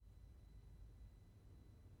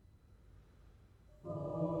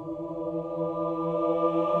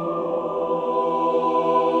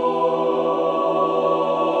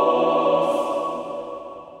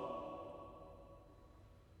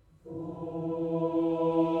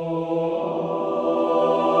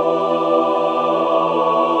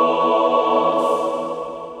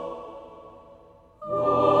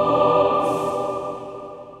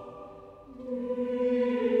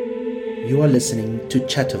listening to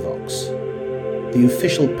Chattervox, the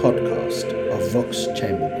official podcast of Vox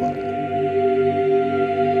Chamber Choir.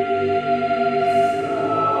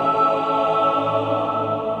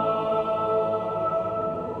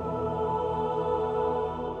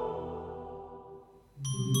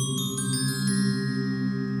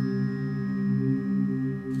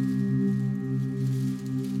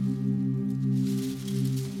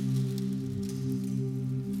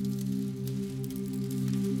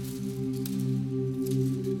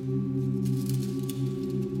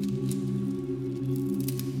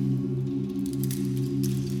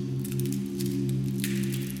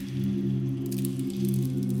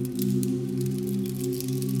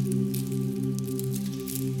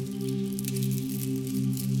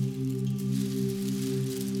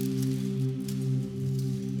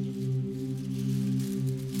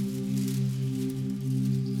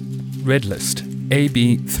 Red List,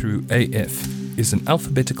 AB through AF, is an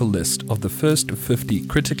alphabetical list of the first 50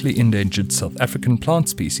 critically endangered South African plant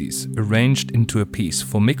species arranged into a piece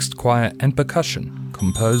for mixed choir and percussion,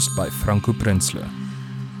 composed by Franco Prinsloo.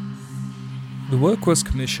 The work was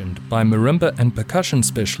commissioned by marimba and percussion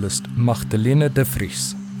specialist Magdalena de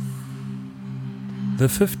Vries. The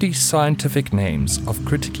 50 scientific names of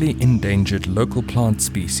critically endangered local plant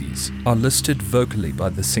species are listed vocally by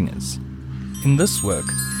the singers. In this work,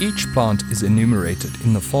 each plant is enumerated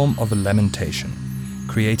in the form of a lamentation,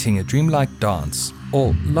 creating a dreamlike dance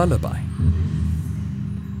or lullaby.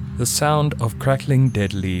 The sound of crackling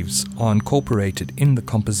dead leaves are incorporated in the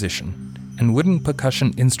composition, and wooden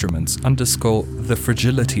percussion instruments underscore the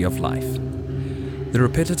fragility of life. The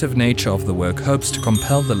repetitive nature of the work hopes to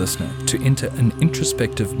compel the listener to enter an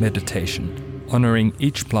introspective meditation, honoring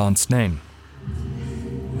each plant's name.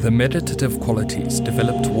 The meditative qualities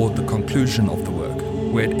develop toward the conclusion of the work,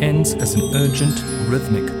 where it ends as an urgent,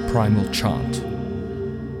 rhythmic, primal chant.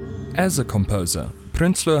 As a composer,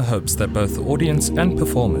 Prinsloo hopes that both the audience and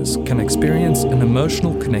performers can experience an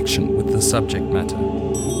emotional connection with the subject matter,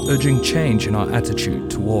 urging change in our attitude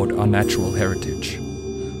toward our natural heritage.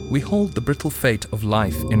 We hold the brittle fate of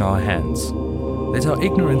life in our hands. Let our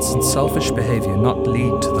ignorance and selfish behaviour not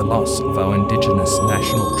lead to the loss of our indigenous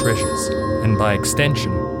national treasures, and by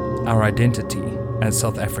extension, our identity as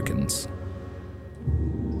South Africans.